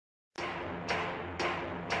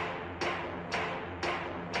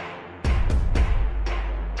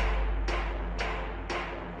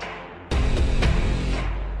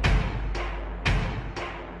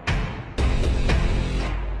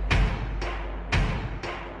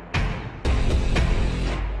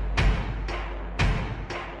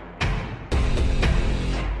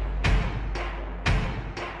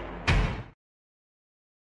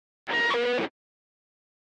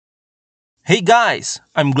Hey guys,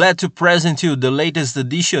 I'm glad to present you the latest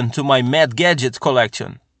addition to my Mad Gadget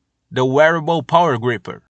collection, the Wearable Power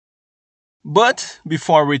Gripper. But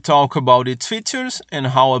before we talk about its features and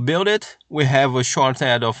how I built it, we have a short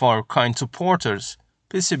ad of our kind supporters,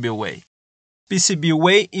 PCBWay.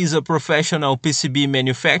 PCBWay is a professional PCB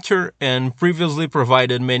manufacturer and previously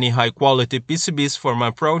provided many high-quality PCBs for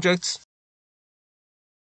my projects.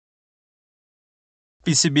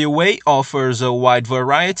 PCBWay offers a wide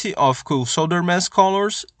variety of cool solder mask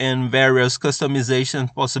colors and various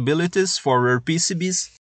customization possibilities for your PCBs.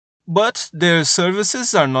 But their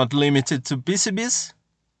services are not limited to PCBs.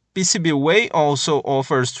 PCBWay also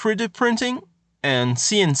offers 3D printing and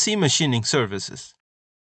CNC machining services.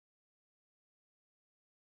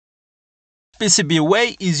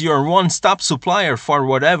 PCBWay is your one-stop supplier for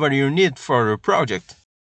whatever you need for your project.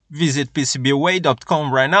 Visit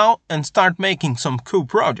PCBWay.com right now and start making some cool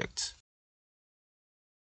projects.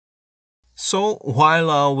 So, while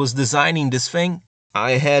I was designing this thing,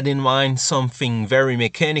 I had in mind something very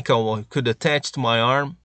mechanical I could attach to my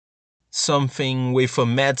arm. Something with a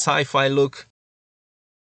mad sci-fi look.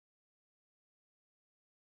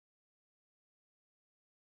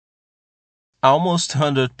 Almost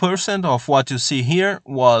 100% of what you see here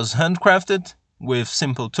was handcrafted with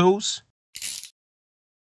simple tools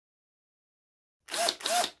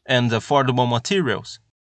and affordable materials.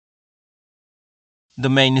 The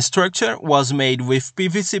main structure was made with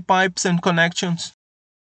PVC pipes and connections.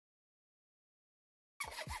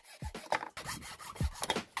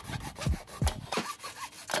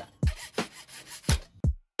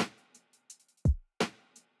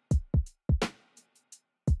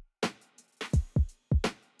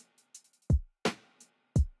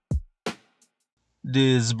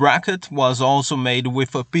 This bracket was also made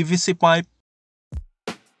with a PVC pipe.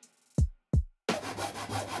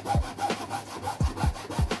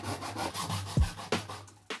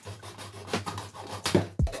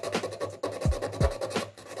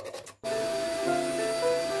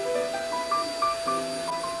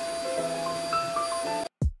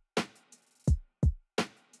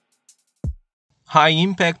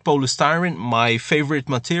 High-impact polystyrene, my favorite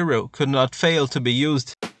material, could not fail to be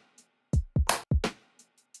used.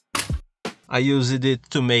 I used it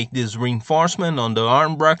to make this reinforcement on the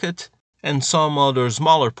arm bracket and some other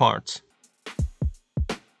smaller parts.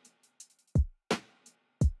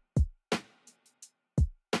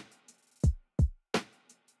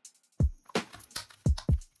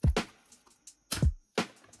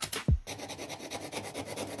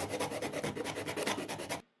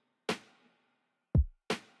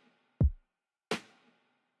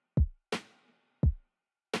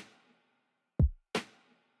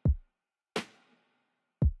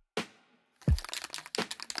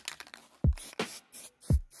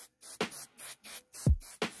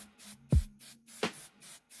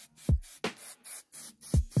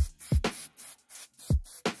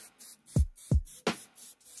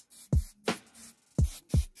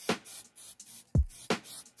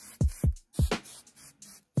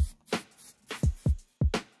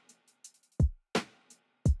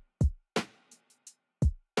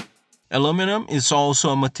 Aluminum is also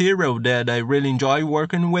a material that I really enjoy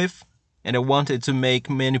working with, and I wanted to make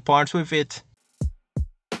many parts with it.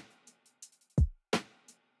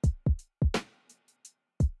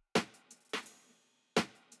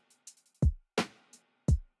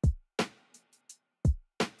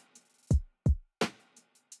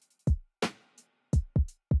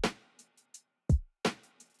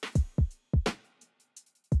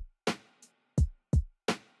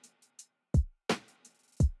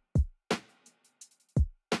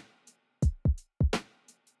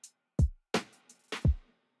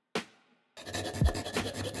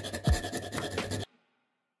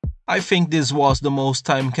 I think this was the most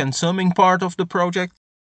time-consuming part of the project,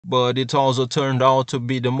 but it also turned out to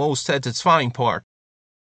be the most satisfying part.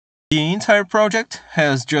 The entire project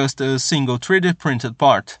has just a single 3D printed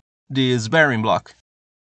part, this bearing block.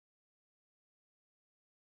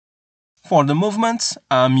 For the movements,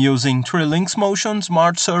 I'm using 3Links Motion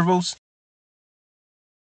Smart Servos.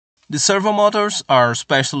 The servo motors are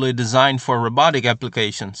specially designed for robotic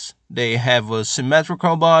applications. They have a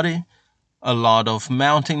symmetrical body, a lot of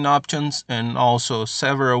mounting options, and also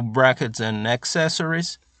several brackets and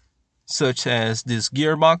accessories, such as this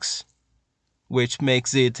gearbox, which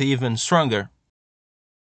makes it even stronger.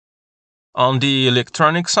 On the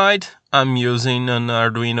electronic side, I'm using an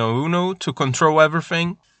Arduino Uno to control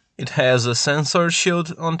everything. It has a sensor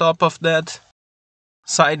shield on top of that.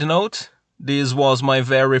 Side note, this was my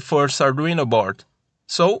very first Arduino board,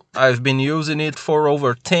 so I've been using it for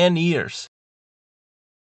over 10 years.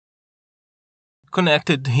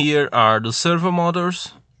 Connected here are the servo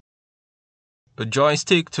motors, a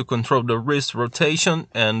joystick to control the wrist rotation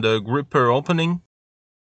and the gripper opening,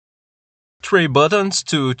 3 buttons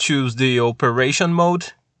to choose the operation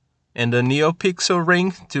mode, and a NeoPixel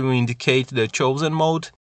ring to indicate the chosen mode.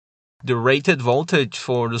 The rated voltage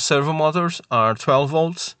for the servo motors are 12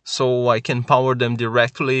 volts, so I can power them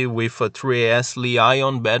directly with a 3S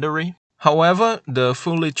Li-ion battery. However, the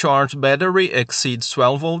fully charged battery exceeds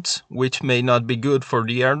 12 volts, which may not be good for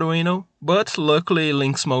the Arduino, but luckily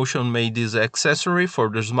Lynx Motion made this accessory for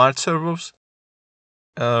the smart servos,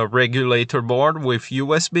 a regulator board with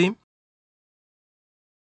USB.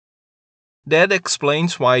 That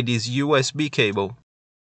explains why this USB cable.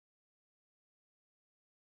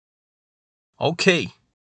 Okay,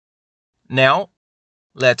 now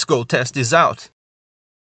let's go test this out.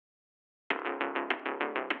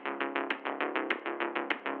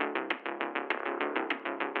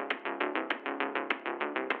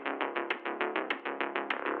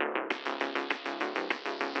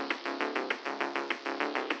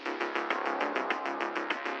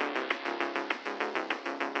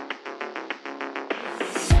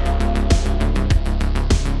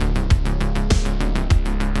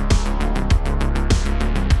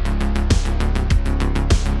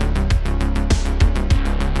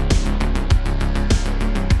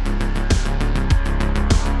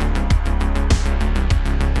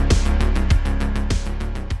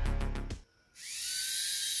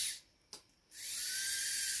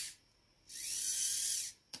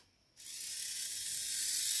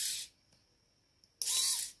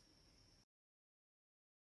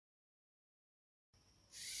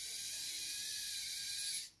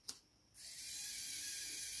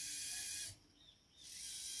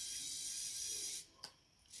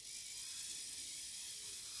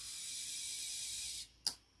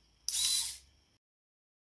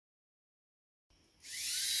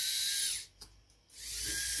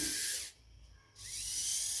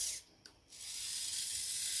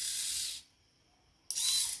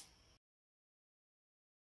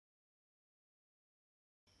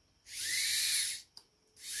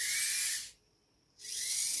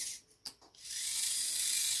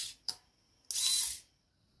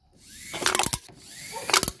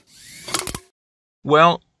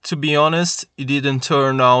 Well, to be honest, it didn't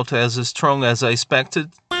turn out as strong as I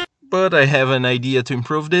expected, but I have an idea to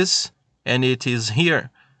improve this, and it is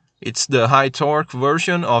here. It's the high torque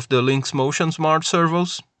version of the Lynx Motion Smart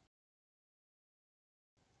Servos.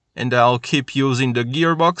 And I'll keep using the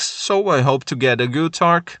gearbox, so I hope to get a good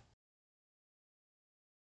torque.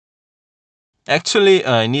 Actually,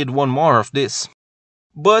 I need one more of this.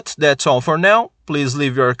 But that's all for now. Please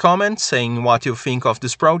leave your comments saying what you think of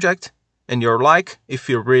this project, and your like if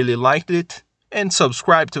you really liked it, and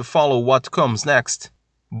subscribe to follow what comes next.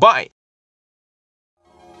 Bye!